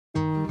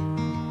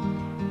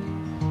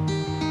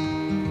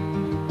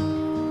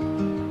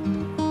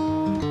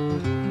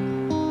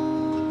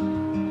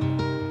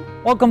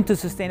Welcome to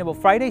Sustainable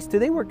Fridays.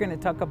 Today we're going to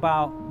talk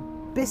about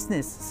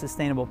business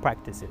sustainable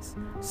practices.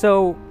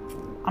 So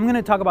I'm going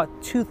to talk about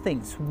two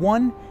things.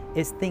 One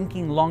is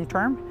thinking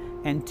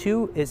long-term, and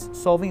two is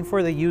solving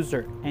for the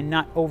user and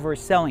not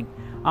overselling.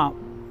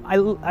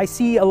 I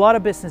see a lot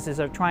of businesses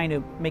are trying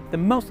to make the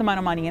most amount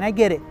of money, and I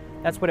get it.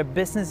 That's what a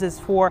business is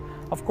for.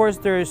 Of course,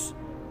 there's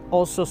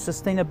also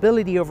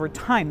sustainability over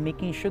time,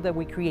 making sure that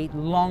we create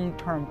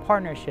long-term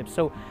partnerships.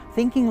 So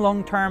thinking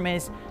long-term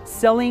is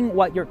selling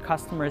what your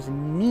customers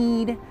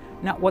need,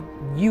 not what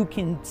you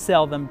can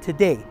sell them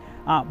today.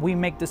 We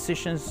make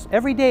decisions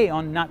every day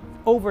on not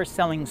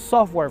overselling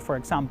software, for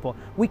example.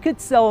 We could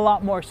sell a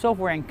lot more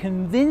software and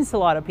convince a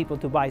lot of people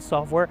to buy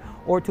software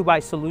or to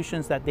buy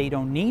solutions that they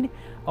don't need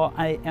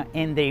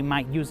and they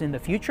might use in the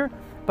future.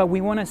 But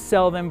we want to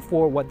sell them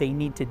for what they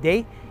need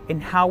today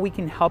and how we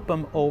can help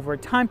them over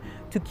time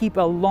to keep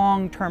a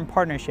long-term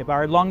partnership.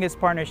 Our longest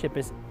partnership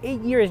is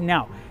 8 years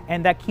now,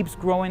 and that keeps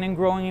growing and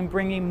growing and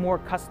bringing more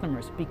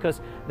customers,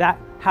 because that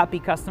happy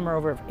customer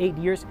over 8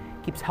 years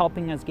keeps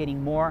helping us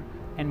getting more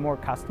and more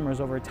customers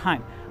over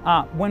time.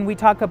 When we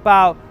talk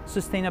about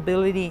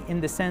sustainability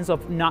in the sense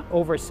of not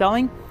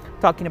overselling,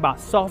 talking about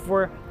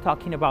software,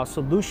 talking about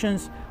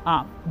solutions,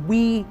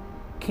 we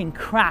can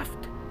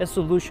craft a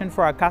solution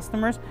for our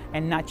customers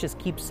and not just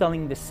keep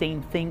selling the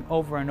same thing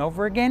over and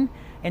over again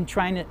and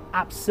trying to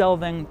upsell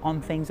them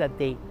on things that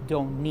they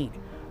don't need.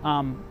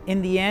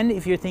 In the end,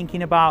 if you're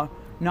thinking about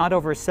not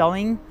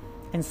overselling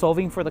and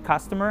solving for the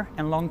customer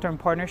and long-term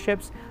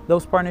partnerships,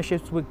 those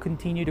partnerships would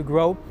continue to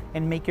grow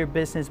and make your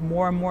business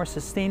more and more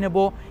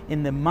sustainable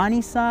in the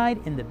money side,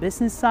 in the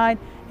business side,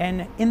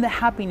 and in the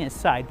happiness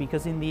side,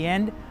 because in the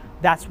end,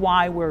 that's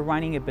why we're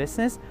running a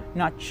business,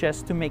 not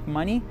just to make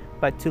money,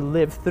 but to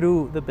live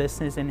through the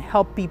business and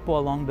help people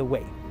along the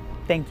way.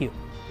 Thank you.